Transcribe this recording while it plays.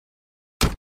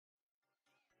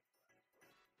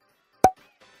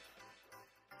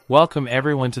Welcome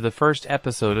everyone to the first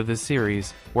episode of this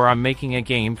series, where I'm making a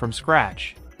game from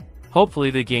scratch.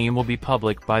 Hopefully the game will be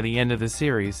public by the end of the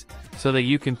series, so that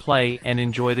you can play and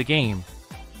enjoy the game.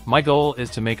 My goal is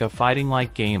to make a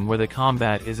fighting-like game where the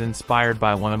combat is inspired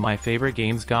by one of my favorite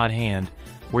games, God Hand,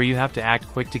 where you have to act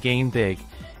quick to gain big,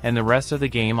 and the rest of the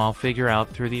game I'll figure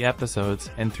out through the episodes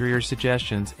and through your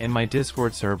suggestions in my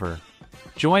Discord server.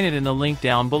 Join it in the link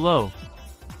down below.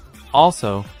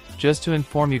 Also, just to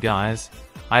inform you guys,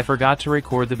 I forgot to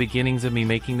record the beginnings of me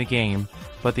making the game,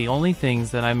 but the only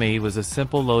things that I made was a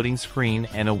simple loading screen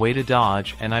and a way to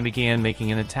dodge, and I began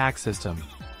making an attack system.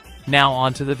 Now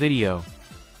on to the video.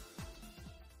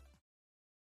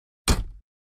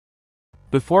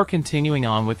 Before continuing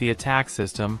on with the attack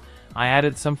system, I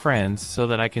added some friends so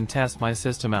that I can test my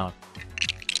system out.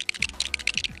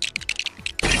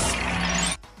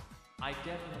 I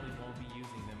definitely won't be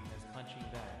using them as punching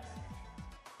bags.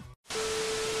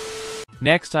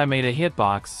 Next, I made a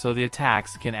hitbox so the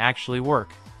attacks can actually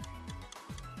work.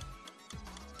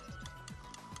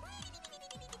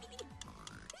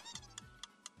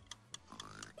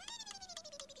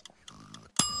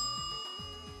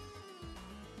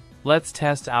 Let's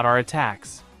test out our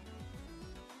attacks.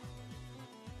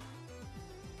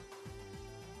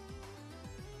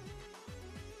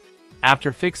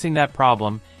 After fixing that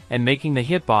problem and making the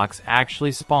hitbox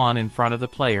actually spawn in front of the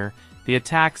player, the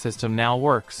attack system now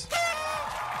works.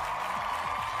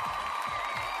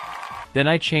 Then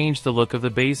I changed the look of the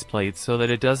base plate so that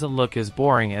it doesn't look as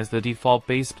boring as the default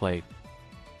base plate.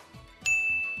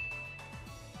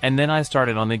 And then I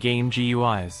started on the game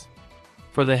GUIs.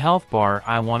 For the health bar,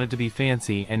 I wanted to be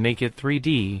fancy and make it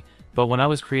 3D, but when I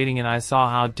was creating it I saw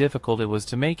how difficult it was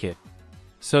to make it.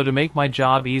 So to make my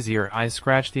job easier, I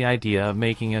scratched the idea of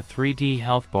making a 3D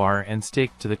health bar and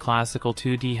stick to the classical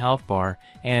 2D health bar,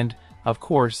 and, of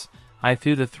course, I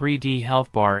threw the 3D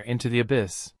health bar into the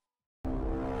abyss.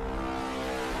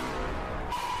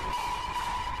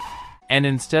 And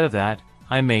instead of that,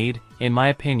 I made, in my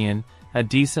opinion, a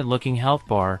decent looking health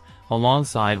bar,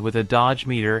 alongside with a dodge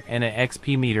meter and an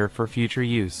XP meter for future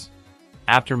use.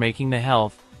 After making the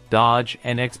health, dodge,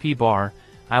 and XP bar,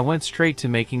 I went straight to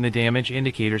making the damage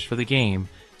indicators for the game,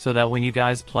 so that when you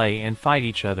guys play and fight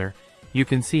each other, you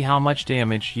can see how much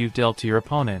damage you've dealt to your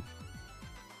opponent.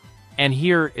 And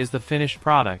here is the finished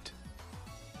product.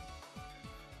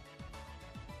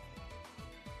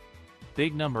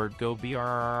 Big number, go BR.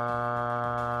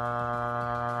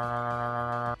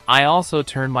 I also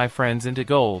turned my friends into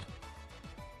gold.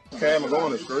 Okay, I'm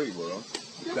going to street, bro.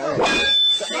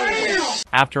 Damn.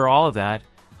 After all of that,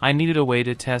 I needed a way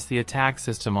to test the attack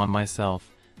system on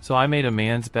myself, so I made a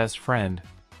man's best friend.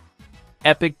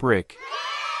 Epic Brick.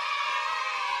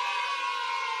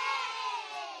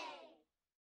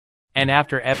 And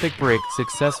after Epic Brick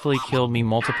successfully killed me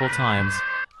multiple times,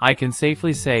 I can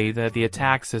safely say that the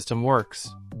attack system works.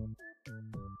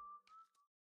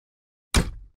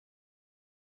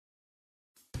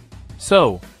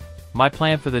 So, my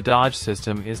plan for the dodge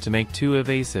system is to make two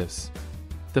evasives.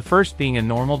 The first being a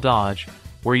normal dodge,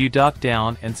 where you duck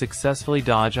down and successfully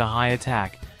dodge a high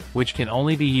attack, which can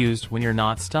only be used when you're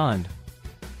not stunned.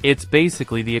 It's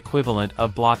basically the equivalent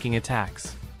of blocking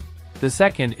attacks. The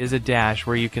second is a dash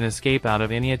where you can escape out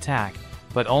of any attack,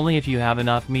 but only if you have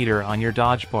enough meter on your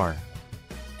dodge bar.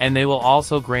 And they will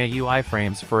also grant you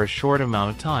iframes for a short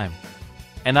amount of time.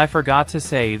 And I forgot to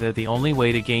say that the only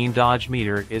way to gain dodge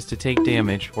meter is to take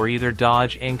damage or either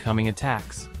dodge incoming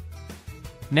attacks.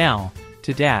 Now,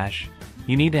 to dash,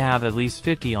 you need to have at least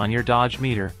 50 on your dodge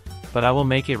meter, but I will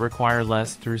make it require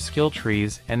less through skill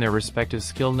trees and their respective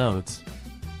skill nodes.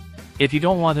 If you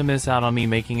don't want to miss out on me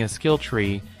making a skill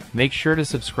tree, make sure to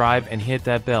subscribe and hit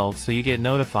that bell so you get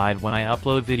notified when I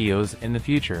upload videos in the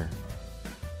future.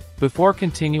 Before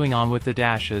continuing on with the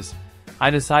dashes,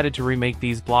 I decided to remake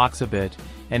these blocks a bit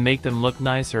and make them look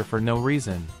nicer for no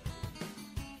reason.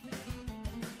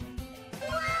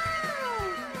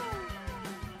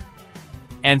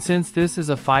 And since this is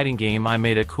a fighting game, I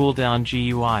made a cooldown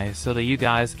GUI so that you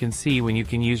guys can see when you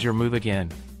can use your move again.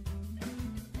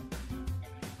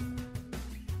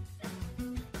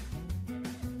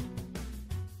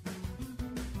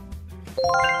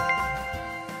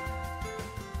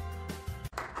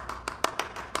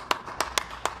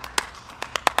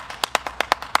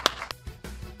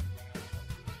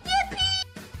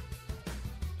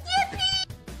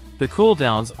 The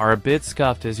cooldowns are a bit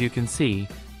scuffed as you can see,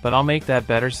 but I'll make that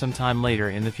better sometime later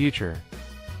in the future.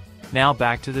 Now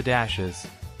back to the dashes.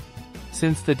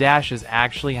 Since the dashes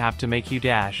actually have to make you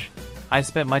dash, I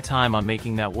spent my time on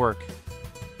making that work.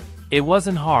 It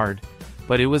wasn't hard,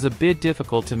 but it was a bit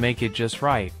difficult to make it just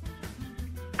right.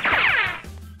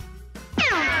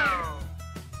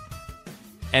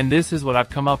 And this is what I've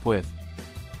come up with.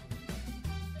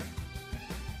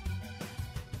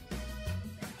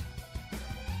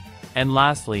 And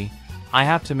lastly, I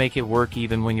have to make it work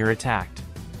even when you're attacked.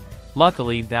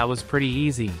 Luckily, that was pretty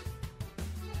easy.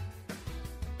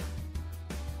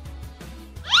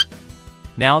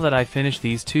 Now that I finished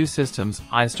these two systems,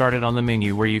 I started on the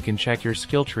menu where you can check your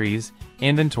skill trees,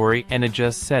 inventory, and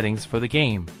adjust settings for the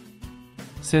game.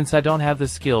 Since I don't have the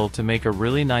skill to make a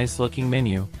really nice looking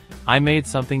menu, I made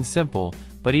something simple,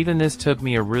 but even this took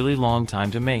me a really long time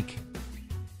to make.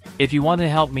 If you want to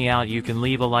help me out, you can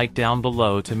leave a like down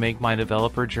below to make my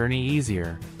developer journey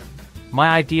easier. My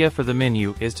idea for the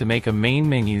menu is to make a main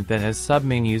menu that has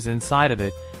sub-menus inside of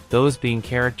it, those being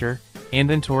character,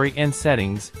 inventory, and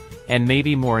settings, and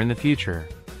maybe more in the future.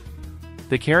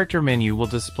 The character menu will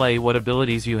display what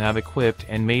abilities you have equipped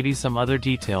and maybe some other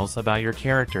details about your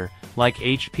character, like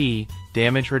HP,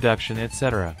 damage reduction,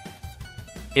 etc.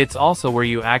 It's also where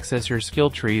you access your skill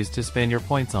trees to spend your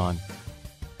points on.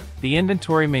 The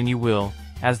inventory menu will,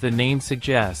 as the name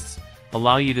suggests,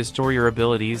 allow you to store your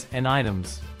abilities and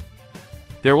items.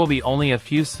 There will be only a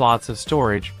few slots of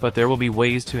storage, but there will be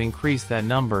ways to increase that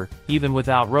number, even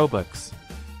without Robux.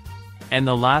 And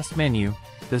the last menu,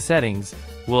 the settings,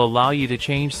 will allow you to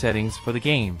change settings for the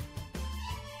game.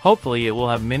 Hopefully it will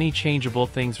have many changeable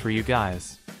things for you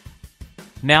guys.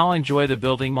 Now enjoy the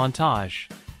building montage.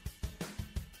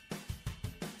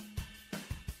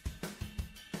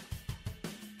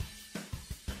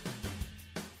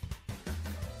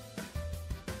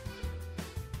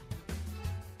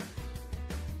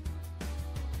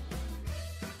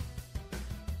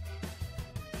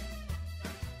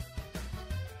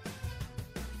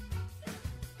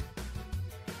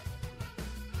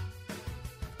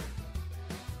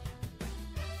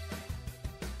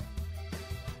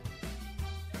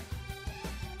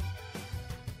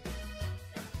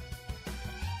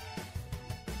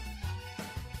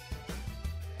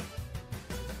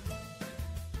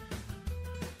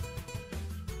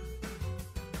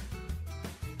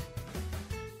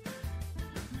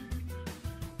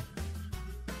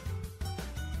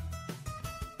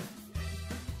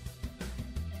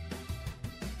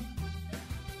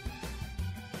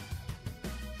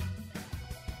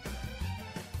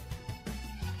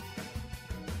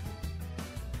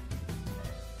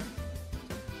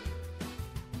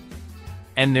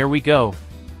 And there we go.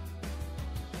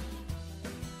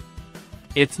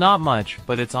 It's not much,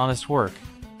 but it's honest work.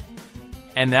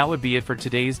 And that would be it for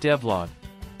today's devlog.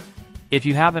 If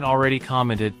you haven't already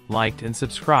commented, liked, and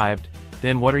subscribed,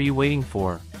 then what are you waiting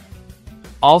for?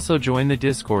 Also join the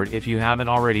Discord if you haven't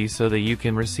already so that you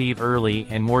can receive early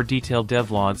and more detailed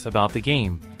devlogs about the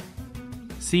game.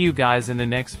 See you guys in the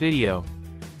next video.